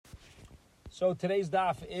So today's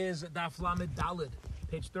daf is Daf Lamed Dalid,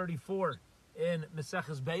 page 34 in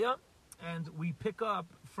Maseches Beya, and we pick up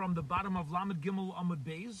from the bottom of Lamed Gimel Amud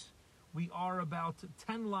Beis. We are about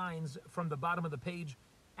 10 lines from the bottom of the page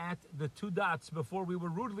at the two dots before we were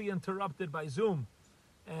rudely interrupted by Zoom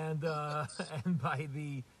and and by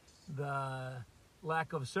the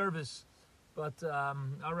lack of service. But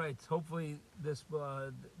all right, hopefully this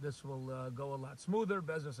will go a lot smoother.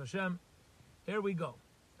 Be'ezus Hashem. Here we go.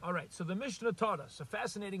 All right, so the Mishnah taught us a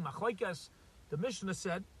fascinating machlokes. The Mishnah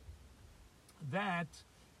said that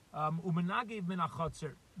umenagev min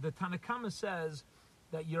hachotzer. The Tanakama says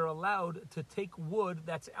that you're allowed to take wood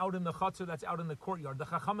that's out in the chotzer, that's out in the courtyard. The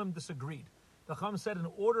Chachamim disagreed. The Chacham said in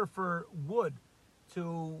order for wood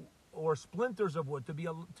or splinters of wood to be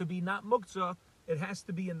not muktzah, it has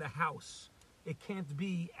to be in the house. It can't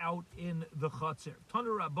be out in the chotzer.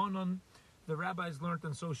 Tanu Rabbanon. The rabbis learned,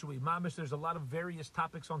 and so should we. Mamish, there's a lot of various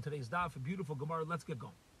topics on today's daf. A beautiful Gemara. Let's get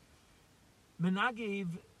going. Megabev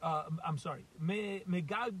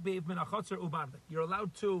minachotzer ubardik. You're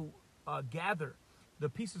allowed to gather the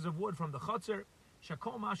pieces of wood from the chotzer.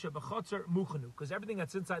 Shakol masha b'chotzer muchanu. Because everything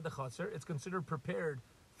that's inside the chotzer, it's considered prepared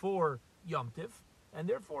for Yom Tiv, and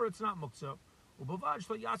therefore it's not muktzah. Ubavad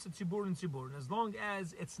shlo yaset tzibur and tzibur. And as long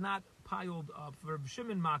as it's not piled up, for Reb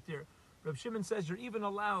Shimon matir. Reb Shimon says you're even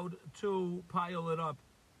allowed to pile it up.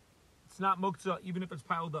 It's not muktzah, even if it's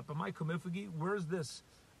piled up. Am I kumifagi? Where's this?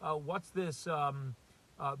 What's this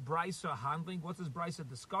brisa handling? What's this brisa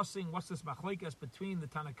discussing? What's this machlekes between the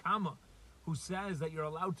Tanakama, who says that you're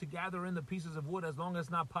allowed to gather in the pieces of wood as long as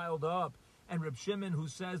it's not piled up, and Reb Shimon, who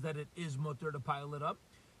says that it is mutter to pile it up?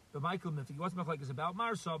 But Michael Mifagi, what's machlekes about?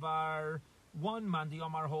 Mar Savar. One Mandi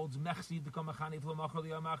Omar holds mechsi to come mechani flamachar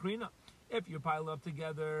liyamachrina. If you pile up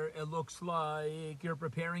together, it looks like you're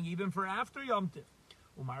preparing even for after Yom Tiv.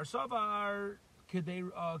 Umar Savar kedei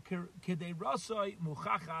rasai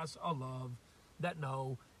muchachas alav. That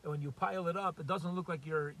no, when you pile it up, it doesn't look like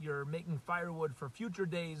you're making firewood for future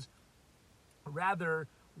days. Rather,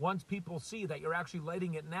 once people see that you're actually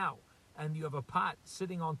lighting it now, and you have a pot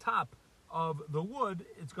sitting on top of the wood,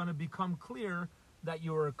 it's going to become clear that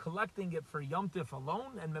you're collecting it for Yom Tif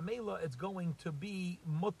alone, and Memela, it's going to be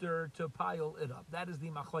mutter to pile it up. That is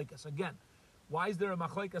the machlokes. Again, why is there a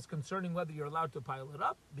machlokes concerning whether you're allowed to pile it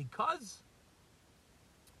up? Because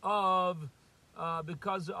of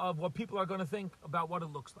what people are going to think about what it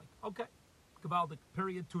looks like. Okay, Gavaldik,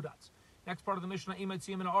 period, two dots. Next part of the Mishnah, you're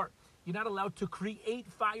not allowed to create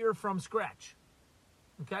fire from scratch.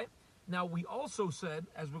 Okay? Now, we also said,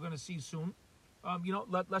 as we're going to see soon,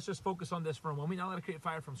 let's just focus on this for a moment. Now, let me create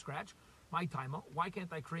fire from scratch. My timer. Why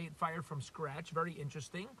can't I create fire from scratch? Very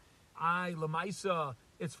interesting. Lamaisa.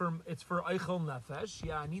 It's for eichel nefesh.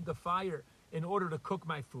 Yeah, I need the fire in order to cook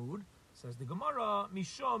my food. Says the Gemara.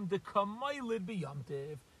 Mishom de kamaylid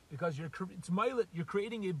biyamtiv. Because it's mailit. You're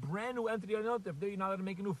creating a brand new entity on Yom Tiv. There, you're not allowed to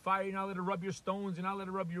make a new fire. You're not allowed to rub your stones. You're not allowed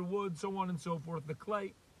to rub your wood, so on and so forth. The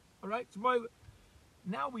clay. All right, it's mailit.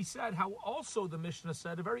 Now we said how also the Mishnah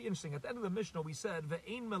said, very interesting, at the end of the Mishnah we said,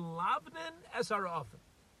 Ve'ein melavnin esar afen.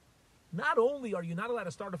 Not only are you not allowed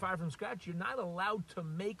to start a fire from scratch, you're not allowed to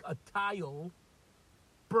make a tile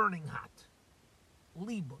burning hot.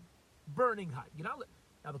 Libun, burning hot.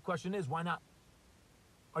 Now the question is, why not?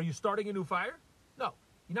 Are you starting a new fire? No,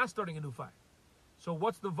 you're not starting a new fire. So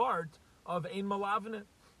what's the vart of ein melavnin?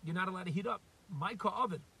 You're not allowed to heat up. Maika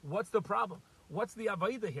oven. What's the problem? What's the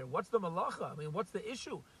avaida here? What's the malacha? I mean, what's the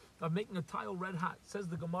issue of making a tile red hot? Says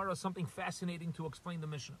the Gemara something fascinating to explain the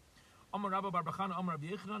Mishnah.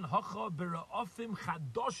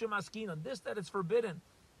 This that it's forbidden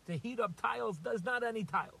to heat up tiles does not any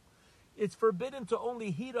tile. It's forbidden to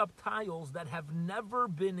only heat up tiles that have never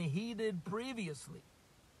been heated previously.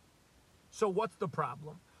 So what's the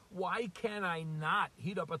problem? Why can I not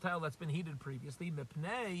heat up a tile that's been heated previously?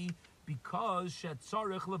 Mipnei, because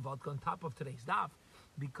shetzarich levodka on top of today's daf,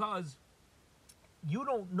 because you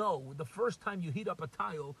don't know the first time you heat up a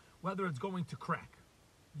tile whether it's going to crack.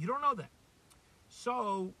 You don't know that.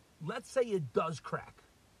 So let's say it does crack.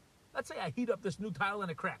 Let's say I heat up this new tile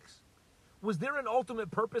and it cracks. Was there an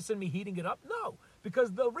ultimate purpose in me heating it up? No,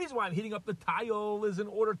 because the reason why I'm heating up the tile is in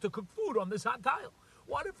order to cook food on this hot tile.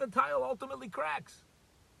 What if the tile ultimately cracks?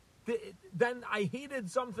 Then I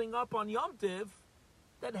heated something up on Yom Tiv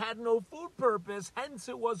that had no food purpose, hence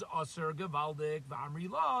it was Aser, Gevaldik, V'amri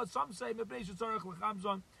La. Some say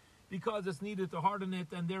because it's needed to harden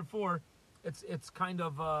it, and therefore it's kind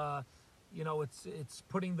of it's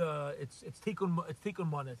putting it's tikkun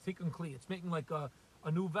mana, it's tikkun kli. It's making like a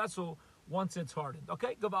new vessel once it's hardened.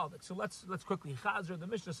 Okay, Gevaldik. So let's quickly chazer. The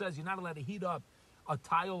Mishnah says you're not allowed to heat up a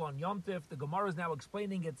tile on Yom Tif. The Gemara is now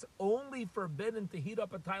explaining it's only forbidden to heat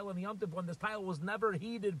up a tile on Yom Tif when this tile was never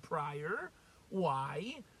heated prior.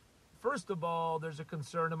 Why? First of all, there's a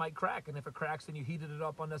concern it might crack, and if it cracks, then you heated it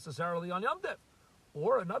up unnecessarily on Yom Tif.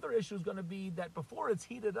 Or another issue is going to be that before it's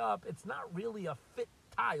heated up, it's not really a fit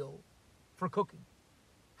tile for cooking.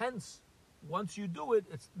 Hence, once you do it,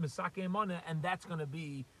 it's misake mana, and that's going to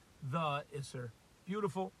be the Isser.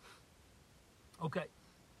 Beautiful. Okay.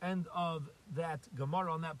 End of that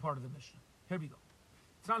Gemara on that part of the Mishnah. Here we go.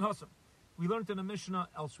 It's not Hassam. We learned in the Mishnah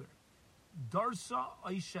elsewhere. Darsa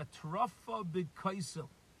Aisha Trafa B'Kaisil.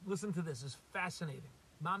 Listen to this. It's fascinating.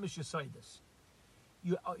 Mamish Yisaitis.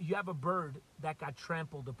 You have a bird that got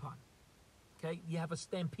trampled upon. Okay? You have a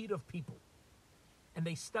stampede of people. And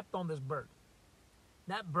they stepped on this bird.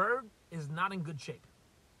 That bird is not in good shape.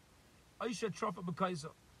 Aisha Trafa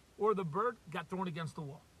B'Kaisil. Or the bird got thrown against the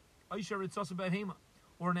wall. Aisha Ritzasa Behema.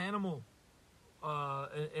 Or an animal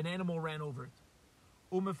ran over it.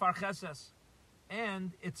 Umefarcheses.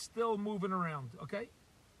 And it's still moving around, okay?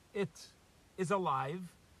 It is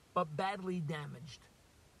alive, but badly damaged.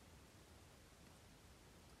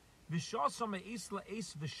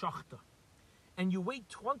 And you wait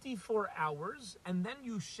 24 hours, and then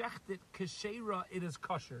you shecht it kashera, it is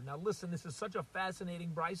kosher. Now listen, this is such a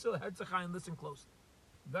fascinating brayso. Herzachayim, listen closely.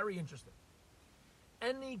 Very interesting.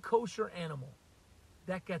 Any kosher animal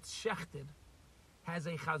that gets shechted has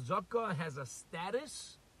a chazakah, has a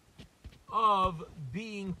status of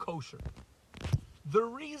being kosher. The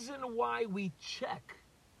reason why we check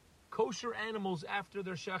kosher animals after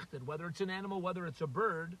they're shechted, whether it's an animal, whether it's a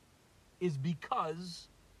bird, is because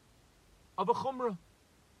of a chumrah.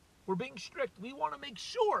 We're being strict. We want to make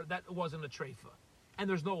sure that it wasn't a treifa and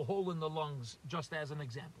there's no hole in the lungs, just as an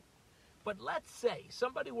example. But let's say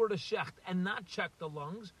somebody were to shecht and not check the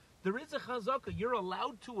lungs, there is a chazakah. You're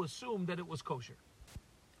allowed to assume that it was kosher.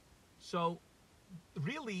 So,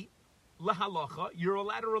 really, lahalacha, you're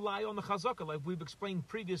allowed to rely on the chazakah, like we've explained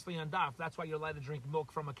previously on Daf. That's why you're allowed to drink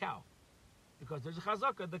milk from a cow, because there's a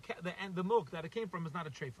chazakah. The milk that it came from is not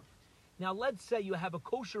a treifa. Now, let's say you have a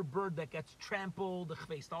kosher bird that gets trampled, the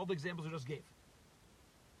chveist, all the examples I just gave.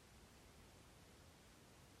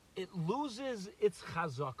 It loses its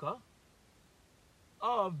chazakah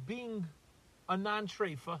of being a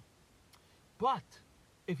non-treifa. But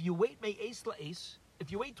if you wait me'es la'es,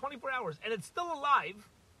 if you wait 24 hours and it's still alive,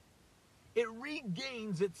 it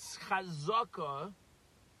regains its chazakah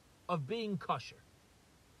of being kosher.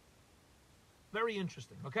 Very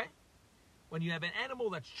interesting, okay? When you have an animal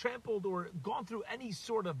that's trampled or gone through any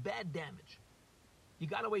sort of bad damage, you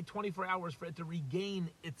got to wait 24 hours for it to regain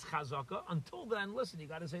its chazakah. Until then, listen, you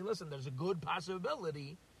got to say, listen, there's a good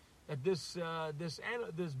possibility that this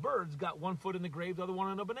bird's got one foot in the grave, the other one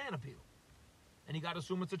on a banana peel. And you got to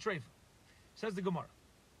assume it's a treifa. Says the Gemara.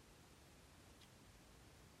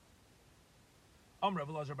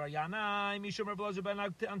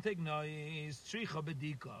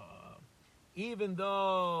 Even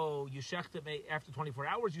though you shecht it after 24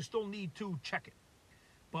 hours, you still need to check it.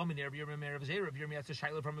 Listen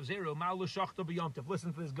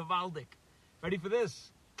to this, Gavaldik. Ready for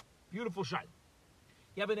this? Beautiful shayla.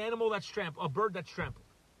 You have an animal that's trampled, a bird that's trampled.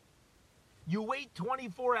 You wait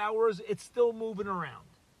 24 hours, it's still moving around.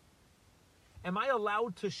 Am I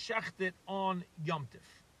allowed to shecht it on Yom Tif?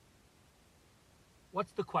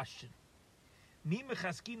 What's the question? Do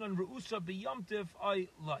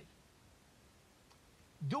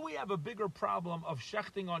we have a bigger problem of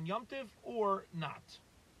shechting on Yom Tif or not?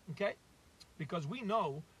 Okay? Because we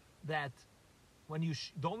know that when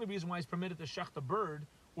the only reason why it's permitted to shecht a bird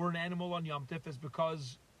or an animal on Yom Tif is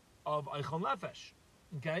because of Eichel Nefesh.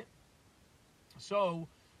 Okay? So,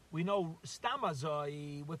 we know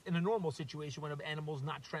stamazai, in a normal situation when an animal's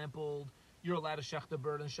not trampled, you're allowed to shech the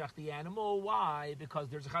bird and shech the animal. Why? Because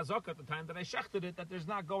there's a chazakah at the time that I shechted it that there's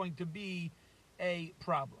not going to be a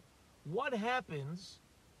problem. What happens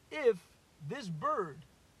if this bird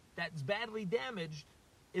that's badly damaged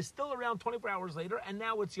is still around 24 hours later and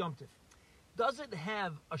now it's Yom Tif? Does it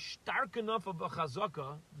have a stark enough of a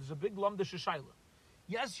chazakah? There's a big lamda shashayla.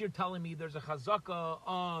 Yes, you're telling me there's a chazakah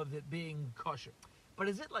of it being kosher. But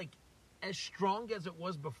is it like as strong as it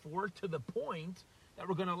was before to the point that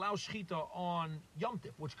we're going to allow shechita on Yom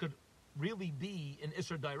Tif, which could really be an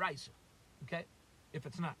Isser Dairaisa, okay? If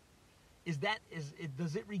it's not.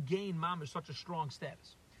 Does it regain mamish such a strong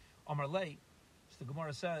status? Amar Lei, the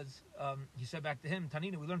Gemara says, he said back to him,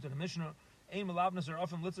 Tanina, we learned in the Mishnah, Aim Alavnas are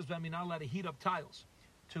often litzas when we're not allowed to heat up tiles,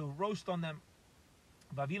 to roast on them.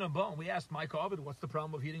 Vavina Bon, we asked Micah Ovid, what's the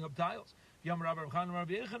problem of heating up tiles? There were new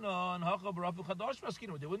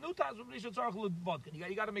tiles,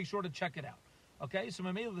 you got to make sure to check it out. Okay, so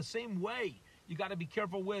maybe the same way you got to be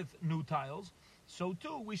careful with new tiles, so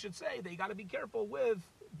too we should say that you got to be careful with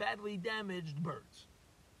badly damaged birds.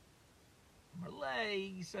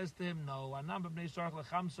 Marley says to him, no,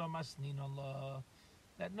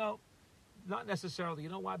 that no, not necessarily. You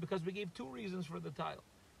know why? Because we gave two reasons for the tile.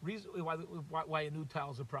 Reason why a new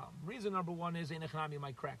tile is a problem. Reason number one is ein echanami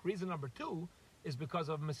might crack. Reason number two is because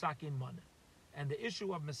of misakin mana. And the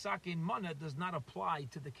issue of misakin mana does not apply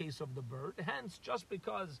to the case of the bird. Hence, just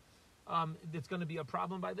because it's going to be a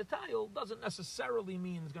problem by the tile doesn't necessarily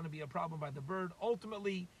mean it's going to be a problem by the bird.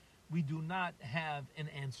 Ultimately, we do not have an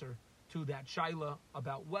answer to that shaila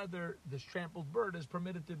about whether this trampled bird is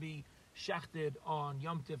permitted to be shechted on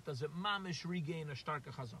Yom Tif. Does it mamish regain a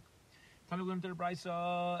starka chazak? If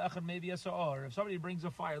somebody brings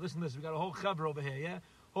a fire, listen to this, we got a whole chevra over here, yeah?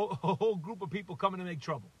 A whole group of people coming to make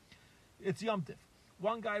trouble. It's Yom Tif.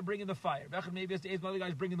 One guy bringing the fire. Another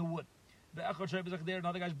guy's bringing the wood.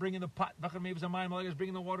 Another guy's bringing the pot. Another guy's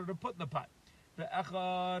bringing the water to put in the pot. Yeah,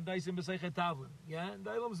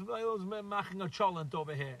 making a cholent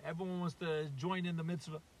over here. Everyone wants to join in the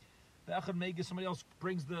mitzvah. Somebody else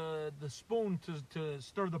brings the spoon to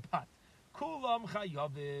stir the pot. Kulam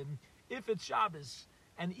chayavim. If it's Shabbos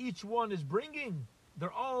and each one is bringing,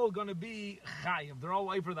 they're all going to be chayav. They're all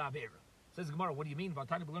way for the avera. Says Gemara, what do you mean?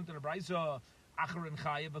 Only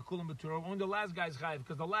the last guy's chayav,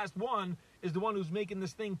 because the last one is the one who's making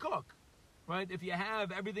this thing cook, right? If you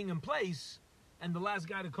have everything in place, and the last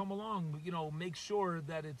guy to come along, make sure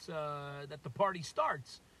that it's that the party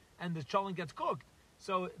starts and the cholent gets cooked.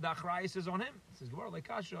 So the achrayus is on him. It says Gemara like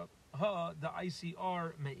kasha, the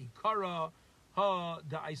ICR meikara,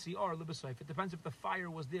 the ICR libasayf. It depends if the fire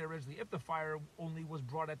was there originally. If the fire only was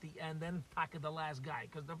brought at the end, then taka the last guy,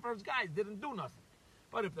 because the first guy didn't do nothing.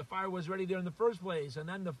 But if the fire was ready there in the first place, and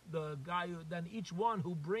then the guy, then each one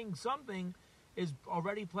who brings something is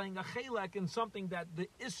already playing a chelek in something that the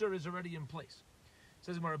isser is already in place. It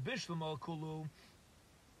says Kulu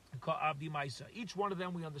Abdi Maisa. Each one of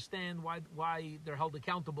them we understand why they're held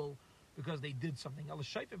accountable, because they did something.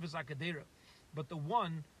 But the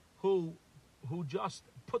one who just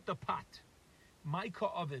put the pot, Maika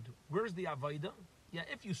Ovid, where's the Avaida? Yeah,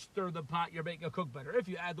 if you stir the pot, you're making it cook better. If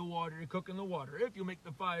you add the water, you're cooking the water. If you make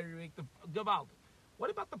the fire, you make the Gavald. What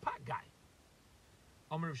about the pot guy?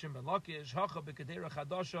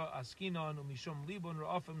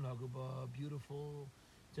 Beautiful.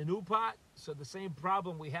 It's a new pot, so the same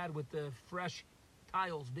problem we had with the fresh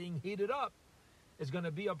tiles being heated up is going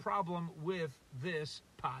to be a problem with this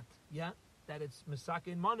pot. Yeah, that it's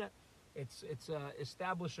misakin mana. It's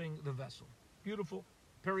establishing the vessel. Beautiful.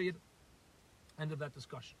 Period. End of that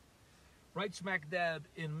discussion. Right smack dab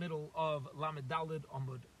in middle of Lamed Dalid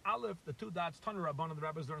Amud Aleph, the two dots, Taner Rabban, the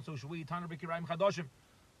rabbis learn social we, Taner B'Kirayim Chadoshim.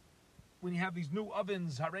 When you have these new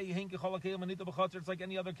ovens, Harei Henke Chola Kelim Anita B'Chatzir, it's like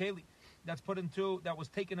any other keli that was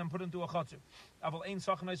taken and put into a chatzir. Aval Ein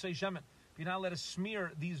Sachan Isai Shemen. If you're not allowed to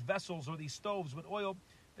smear these vessels or these stoves with oil,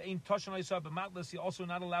 the Ein Toshan Isai B'Matlis, you're also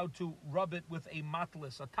not allowed to rub it with a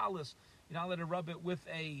matlis, a talis. You're not allowed to rub it with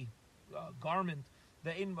a garment.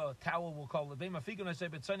 The Ein towel, we'll call it. You're also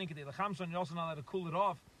not allowed to cool it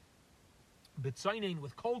off. Bitzainin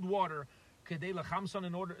with cold water, in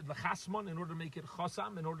order to make it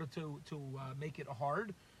chasam, in order to make it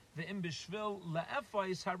hard. The imbishvil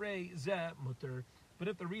le'efais hare ze mutter. But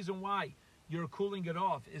if the reason why you're cooling it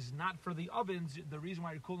off is not for the ovens, the reason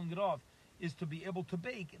why you're cooling it off is to be able to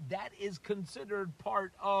bake. That is considered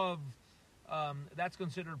part of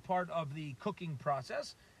the cooking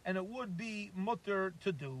process, and it would be mutter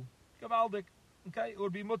to do. Gavaldik, okay, it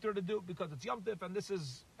would be mutter to do because it's Yom Tif, and this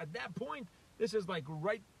is at that point. This is like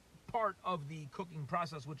right part of the cooking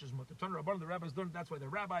process, which is mutter. The rabbis learned that's why the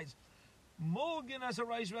rabbis.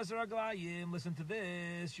 Listen to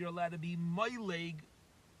this. You're allowed to be moileg.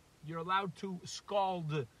 You're allowed to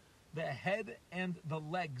scald the head and the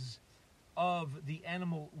legs of the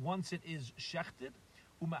animal once it is shechted.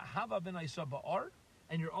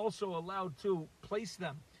 And you're also allowed to place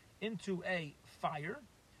them into a fire.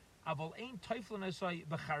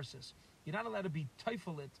 You're not allowed to be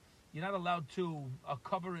teifel it. You're not allowed to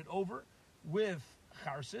cover it over with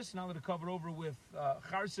charsis. Not allowed to cover it over with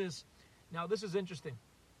charsis. Now, this is interesting.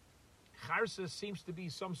 Charsis seems to be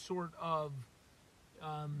some sort of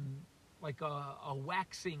like a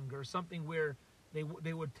waxing or something where they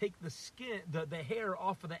would take the skin, the hair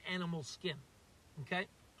off of the animal's skin. Okay?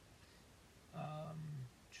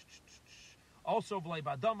 Also, you're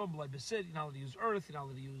not allowed to use earth, you're not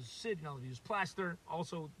allowed to use sid, you're not allowed to use plaster.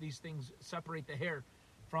 Also, these things separate the hair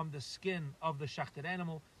from the skin of the shechted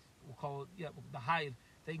animal. We'll call it, the hide.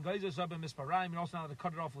 You're also not allowed to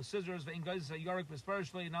cut it off with scissors.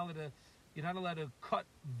 You're not allowed to cut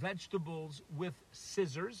vegetables with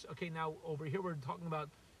scissors. Okay, now over here we're talking about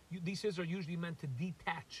these scissors are usually meant to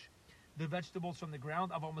detach the vegetables from the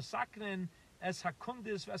ground.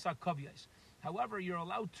 However, you're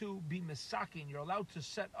allowed to be misakin. You're allowed to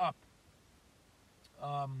set up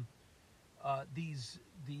these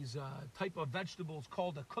type of vegetables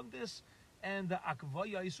called a kundis and the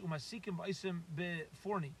akvayais umasikim vaisim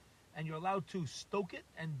beforni, and you're allowed to stoke it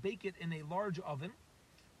and bake it in a large oven.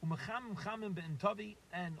 Umacham chamim be'intavi,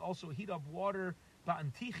 and also heat up water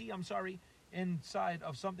ba'antichi. Inside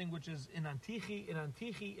of something which is in antichi. In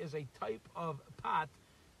antichi is a type of pot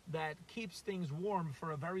that keeps things warm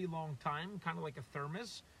for a very long time, kind of like a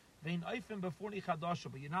thermos. Vein eifim beforni chadasha,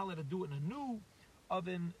 but you're not allowed to do it in a new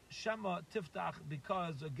oven. Shema tiftach,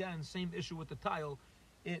 because again, same issue with the tile.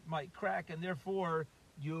 It might crack, and therefore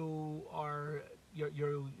you're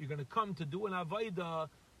going to come to do an avodah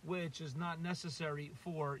which is not necessary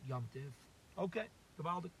for Yom Tiv. Okay,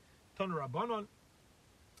 Gavaldik. Tanu Rabbanon.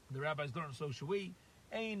 The rabbis learn, so should we.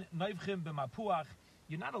 Ein noivchim b'mapuach.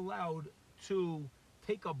 You're not allowed to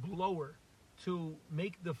take a blower to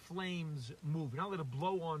make the flames move. You're not allowed to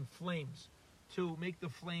blow on flames to make the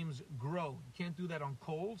flames grow. You can't do that on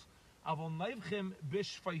coals. Avon noivchim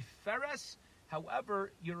b'shvayferes.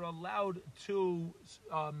 However, you're allowed to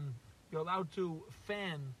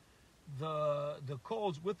fan the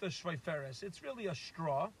coals with a shvayferes. It's really a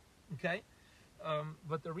straw, okay?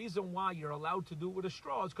 But the reason why you're allowed to do it with a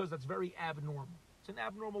straw is because that's very abnormal. It's an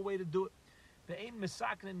abnormal way to do it. The ain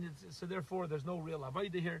misakin, so therefore there's no real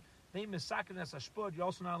avodah here. The ain misakin as a spud. You're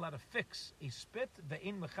also not allowed to fix a spit. The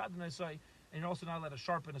ain mechadin, and you're also not allowed to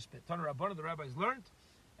sharpen a spit. Tanu Rabbanan, the rabbis learned.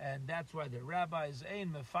 And that's why the rabbis,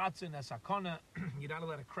 ein mefatzin as hakona, you're not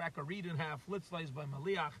allowed to crack a reed in half, litzleis by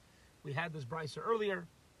maliach. We had this brisa earlier.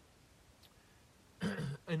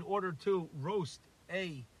 In order to roast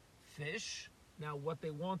a fish, now what they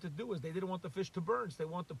want to do is they didn't want the fish to burn, so they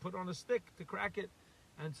want to put on a stick to crack it,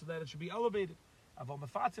 and so that it should be elevated. But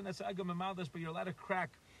you're allowed to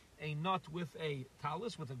crack a nut with a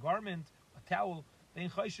talus, with a garment, a towel,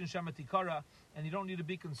 and you don't need to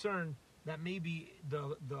be concerned that maybe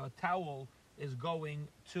the towel is going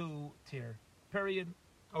to tear. Period.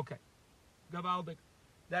 Okay. Gavaldik.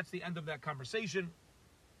 That's the end of that conversation.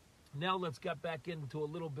 Now let's get back into a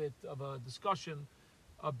little bit of a discussion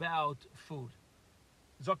about food.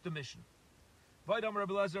 Zok the mission.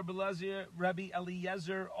 Rabbi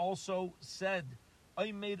Eliezer also said,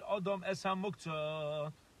 I made Adam es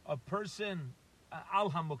hamuktzah, a person, al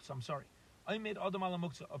hamuktzah, I'm sorry. I made Adam al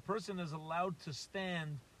hamuktzah, a person is allowed to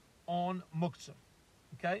stand on muktzah.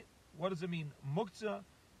 Okay? What does it mean? Muktzah,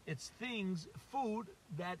 it's things, food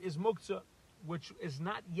that is muktzah, which is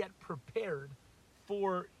not yet prepared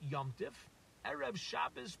for Yom Tif. Erev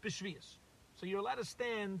Shabbos b'shvius. So you're allowed to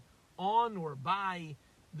stand on or by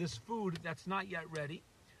this food that's not yet ready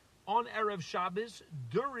on Erev Shabbos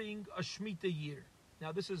during a Shemitah year.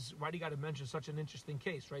 Now this is why you got to mention such an interesting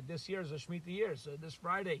case, right? This year is a Shemitah year, so this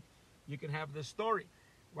Friday you can have this story.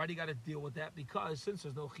 Why do you got to deal with that? Because since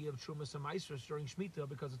there's no Chiyuv Trumas and Maasros during Shemitah,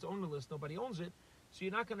 because it's ownerless, nobody owns it, so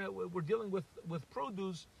you're not going to, we're dealing with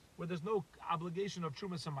produce where there's no obligation of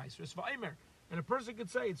Trumas and Maasros. And a person could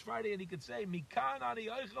say, it's Friday, and he could say, Mikan ani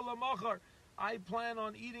eichel lamachar, I plan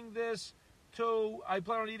on eating this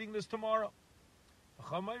tomorrow.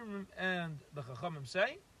 And the Chachamim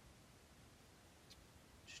say,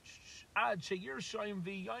 Ad sheyir shoyim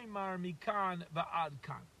v'yoymar mikan v'ad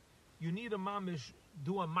kan. You need a mamish,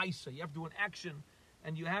 do a maisa. You have to do an action,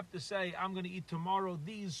 and you have to say, I'm going to eat tomorrow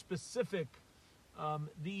these specific food.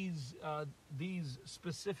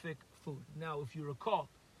 Now, if you recall,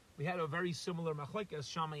 we had a very similar machlekes,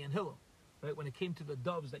 Shammai and Hillel, right? When it came to the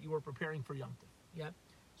doves that you were preparing for Yom Tov. Yeah.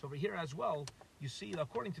 So over here as well, you see,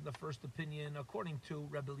 according to the first opinion, according to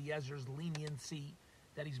Rebbe Eliezer's leniency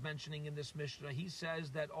that he's mentioning in this Mishnah, he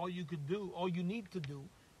says that all you need to do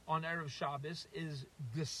on Erev Shabbos is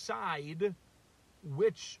decide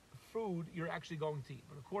which food you're actually going to eat.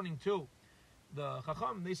 But according to the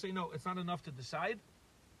Chacham, they say, no, it's not enough to decide.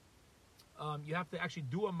 You have to actually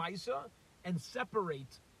do a Maisa and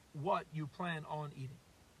separate what you plan on eating.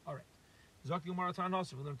 All right. Zakti Maratan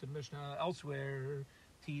also, we learned in the Mishnah elsewhere.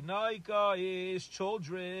 Tinaika is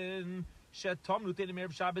children. Shetamnu Tedim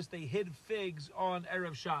Erev Shabbos, they hid figs on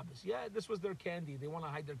Erev Shabbos. Yeah, this was their candy. They want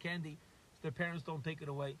to hide their candy so their parents don't take it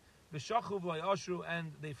away. V'shachuv lo'yashru,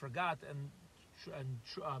 and they forgot, and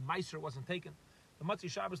Meiser wasn't taken. The Matzi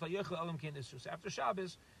Shabbos la'yechel elam ken isru. So after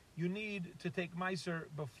Shabbos, you need to take Meiser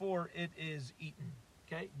before it is eaten.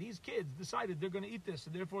 Okay? These kids decided they're going to eat this,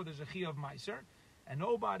 and therefore there's a chi of Meiser. and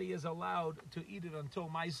nobody is allowed to eat it until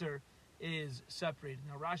Meiser is separated.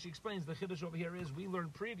 Now Rashi explains the chiddush over here is we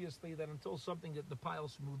learned previously that until something that the pile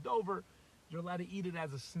smoothed over, you're allowed to eat it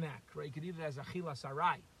as a snack, right? You could eat it as achila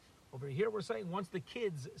sarai. Over here we're saying once the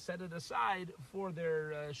kids set it aside for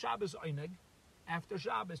their Shabbos einig, after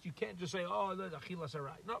Shabbos, you can't just say, oh, the achila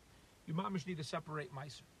sarai. No, you mamish need to separate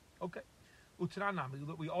Meiser. Okay.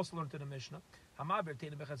 Utranam, we also learned in the Mishnah, Hamaber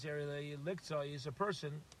teina bechatzeri liktzah is a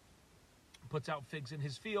person puts out figs in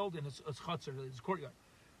his field, in his chutzner, his courtyard.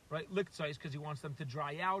 Right, liktzais because he wants them to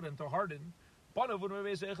dry out and to harden. The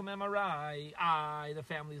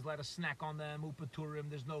families let us snack on them. Upaturim,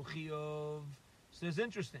 there's no chiyuv. So it's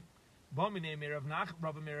interesting.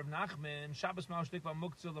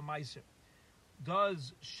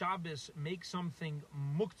 Does Shabbos make something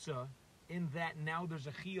muktzah in that now there's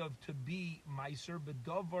a chiyuv to be meiser?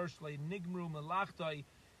 Bedavar shlei nigmru malachtai,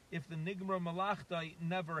 if the nigmru malachtai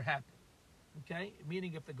never happened. Okay,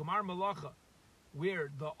 meaning if the gemar malacha, where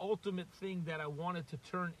the ultimate thing that I wanted to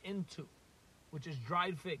turn into, which is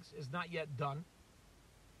dried figs, is not yet done.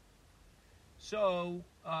 So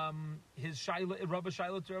his shaila, Rabbi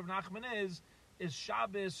Shaila to Rav Nachman is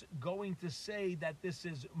Shabbos going to say that this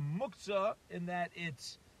is muktzah in that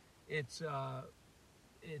it's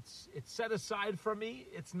set aside for me,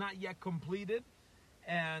 it's not yet completed,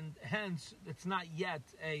 and hence it's not yet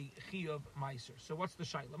a chiyuv meiser. So what's the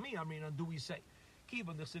shaila? Do we say?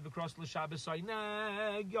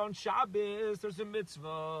 On Shabbos, there's a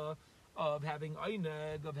mitzvah of having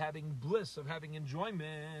eineg, of having bliss, of having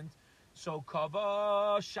enjoyment. So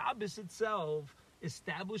kava Shabbos itself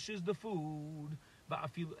establishes the food,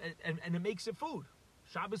 and it makes it food.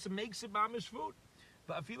 Shabbos makes it mamish food.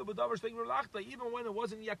 Even when it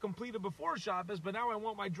wasn't yet completed before Shabbos, but now I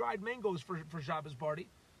want my dried mangoes for Shabbos party.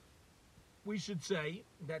 We should say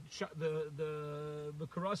that the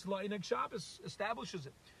Karas La'ineg Shabbos establishes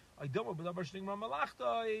it.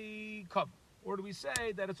 Or do we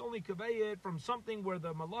say that it's only kavayit from something where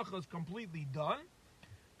the malacha is completely done?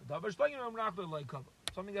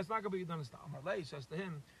 Something that's not going to be done is Amarlei says to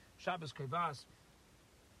him, Shabbos kavas.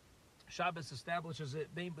 Shabbos establishes it.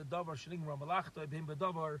 Bein bedavar shnigmara malachta, bein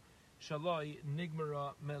bedavar shaloi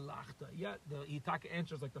nigmara melachta. Yet the Itaka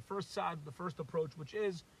answers like the first side, the first approach, which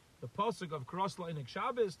is the pasuk of Karas La'ineg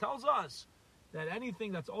Shabbos tells us that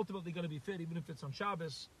anything that's ultimately going to be fit, even if it's on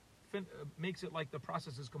Shabbos, makes it like the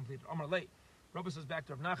process is completed. Amar late. Rabbi says back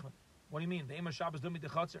to Rav Nachman. What do you mean? The Ema Shabbos dumi de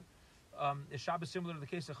chatzar. Is Shabbos similar to the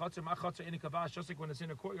case of chatzar? Ma chatzar in a kavash, just like when it's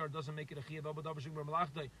in a courtyard, doesn't make it a chiyuv abadavar shigmar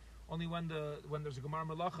malachday. Only when there's a gemar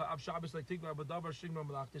malacha of Shabbos like tigva abadavar shigmar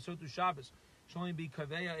malachday. So to Shabbos should only be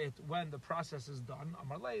kaveya it when the process is done.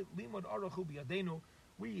 Amar lei limud arachu biyadenu.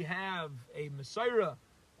 We have a Messiah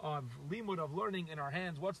of limud, of learning in our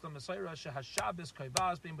hands. What's the Messiah? Shehas Shabbos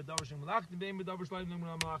kavas bein bedavar shigmar malachday bein bedavar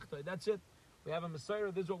shigmar malachday. That's it. We have a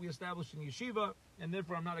Messiah. This is what we established in yeshiva, and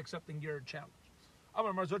therefore I'm not accepting your challenge.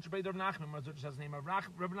 Amar Marzuch Beit Rav Nachman. Marzuch has the name of Rav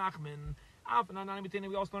Nachman.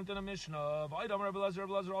 We also learned in a Mishnah. Rav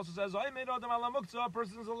Elazar also says, a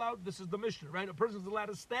person is allowed, this is the Mishnah, right? A person is allowed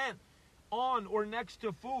to stand on or next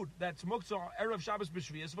to food that's muktzah, Erev Shabbos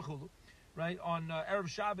b'Shviyas v'chulu, right? On Erev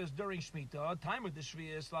Shabbos during Shemitah, time of the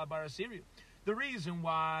Shviyas la Assyria. The reason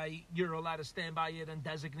why you're allowed to stand by it and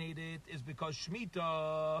designate it is because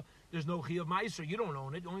Shemitah, there's no chiyuv meiser. You don't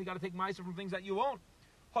own it. You only got to take meiser from things that you own.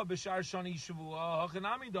 But during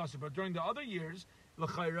the other years,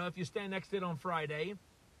 if you stand next to it on Friday,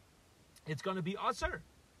 it's going to be usher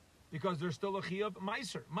because there's still a chiyuv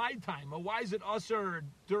meiser. My time. Why is it usher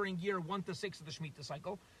during year 1 to 6 of the Shemitah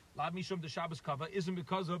cycle? Lav mishum the Shabbos kava isn't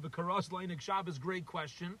because of the Karas La'ineg Shabbos. Great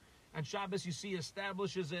question. And Shabbos, you see,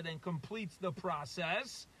 establishes it and completes the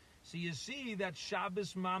process. So you see that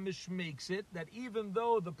Shabbos mamish makes it, that even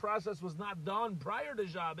though the process was not done prior to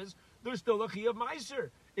Shabbos, there's still a chiyuv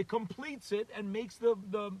meiser. It completes it and makes the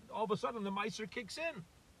all of a sudden the meiser kicks in.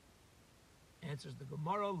 Answers the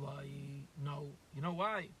Gemara, no. You know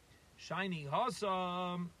why? Shiny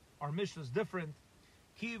Hasam, our Mishnah is different.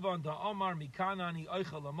 Kivan da Omar Mikanani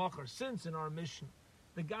Eichel Amacher. Since in our Mishnah,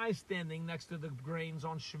 the guy standing next to the grains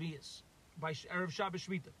on Shvius by Erev Shabbos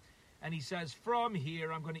Shvita, and he says, "From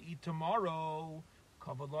here, I'm going to eat tomorrow."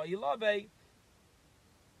 Kavod Ilave.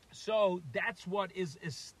 So that's what is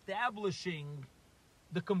establishing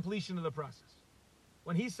the completion of the process.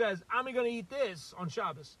 When he says, "I'm going to eat this on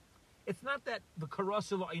Shabbos," it's not that the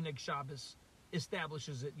Karas La'ineg Shabbos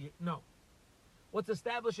establishes it. No. What's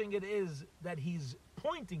establishing it is that he's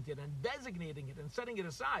pointing to it and designating it and setting it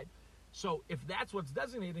aside. So if that's what's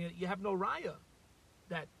designating it, you have no raya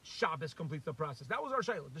that Shabbos completes the process. That was our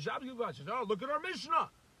shayla. The Shabbos completes. Oh, look at our Mishnah.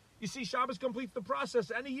 You see, Shabbos completes the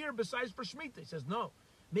process any year besides for Shemitah. He says, no.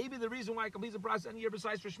 Maybe the reason why it completes the process any year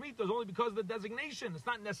besides for Shemitah is only because of the designation. It's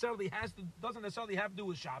not necessarily doesn't necessarily have to do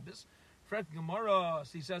with Shabbos. Fret Gemara,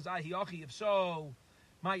 he says, if so,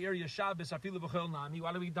 my area Shabbos, afilu b'chol nami.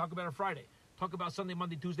 Why do we talk about it Friday? Talk about Sunday,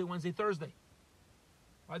 Monday, Tuesday, Wednesday, Thursday.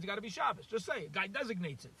 Why's it got to be Shabbos? Just say it. Guy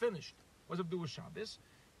designates it. Finished. What's it to do with Shabbos?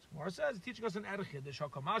 Gemara says, teaching us an Erech Chiddush,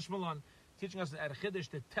 Hakamash Malan, teaching us an Erech Chiddush,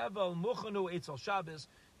 that Tevel Muchanu Eitzel Shabbos,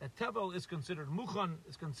 that Tevel is considered Muchan,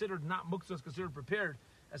 is considered not Muktzah, is considered prepared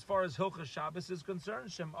as far as Hilchas Shabbos is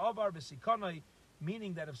concerned. Shem Avar B'Sikanai,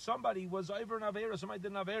 meaning that if somebody was over an Avera, somebody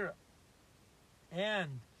did an Avera,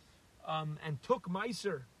 and took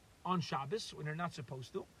Meiser on Shabbos when they're not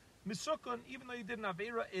supposed to, Misukon, even though you did an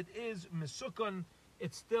Avera, it is Misukon,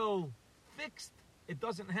 it's still fixed. It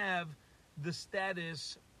doesn't have the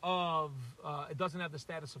status of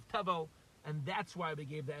Tevel, and that's why we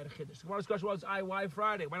gave the Erech Chiddush. The Gemara's question was, why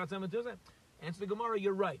Friday? Why not Sunday and Tuesday? Answer the Gemara,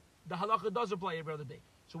 you're right. The halacha does apply every other day.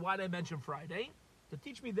 So why did I mention Friday? To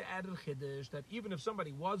teach me the Erech Chiddush that even if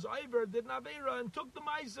somebody was Iver, did an Avera, and took the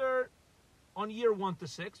Meiser on year 1 to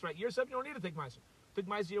 6, right? Year 7, you don't need to take Meiser. Took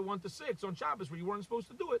Meiser year 1 to 6 on Shabbos where you weren't supposed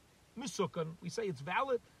to do it. Misukon, we say it's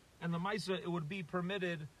valid, and the Meiser, it would be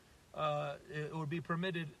permitted to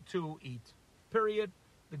eat. Period.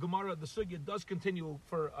 The Gemara, the Sugya does continue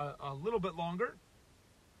for a little bit longer,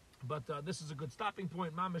 but this is a good stopping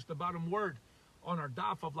point. Mamish, the bottom word on our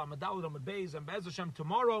daf of Lamadalud Amud Beis, and Be'ez Hashem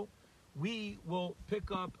tomorrow we will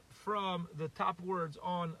pick up from the top words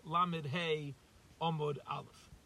on Lamed Hey Amud Aleph.